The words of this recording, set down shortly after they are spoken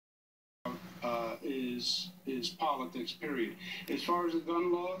is politics, period. As far as the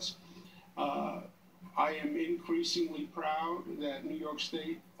gun laws, I am increasingly proud that New York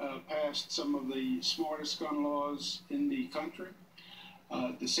State passed some of the smartest gun laws in the country.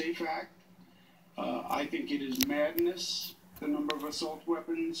 The SAFE Act, I think it is madness, the number of assault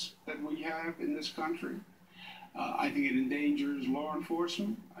weapons that we have in this country. I think it endangers law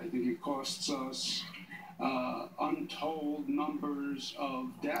enforcement. I think it costs us untold numbers of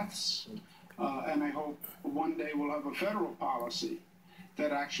deaths. And I hope one day we'll have a federal policy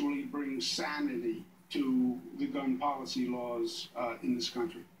that actually brings sanity to the gun policy laws in this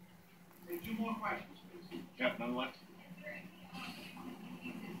country. Two more questions, please. Yeah, none left.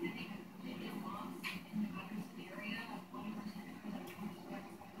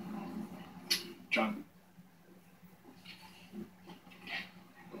 John?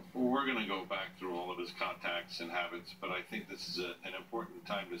 Well, we're going to go back through all of his contacts and habits, but I think this is an important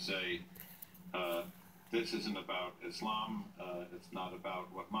time to say this isn't about Islam. It's not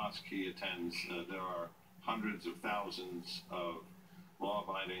about what mosque he attends. There are hundreds of thousands of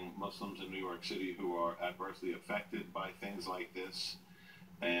law-abiding Muslims in New York City who are adversely affected by things like this.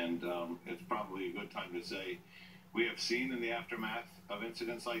 And it's probably a good time to say we have seen in the aftermath of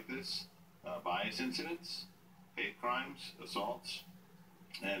incidents like this, bias incidents, hate crimes, assaults,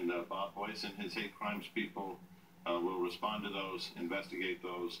 and Bob Boyce and his hate crimes people will respond to those, investigate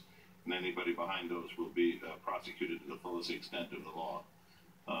those, and anybody behind those will be prosecuted to the fullest extent of the law.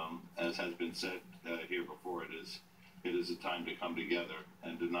 As has been said here before, it is a time to come together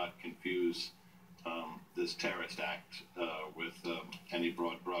and to not confuse this terrorist act with any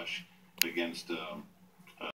broad brush against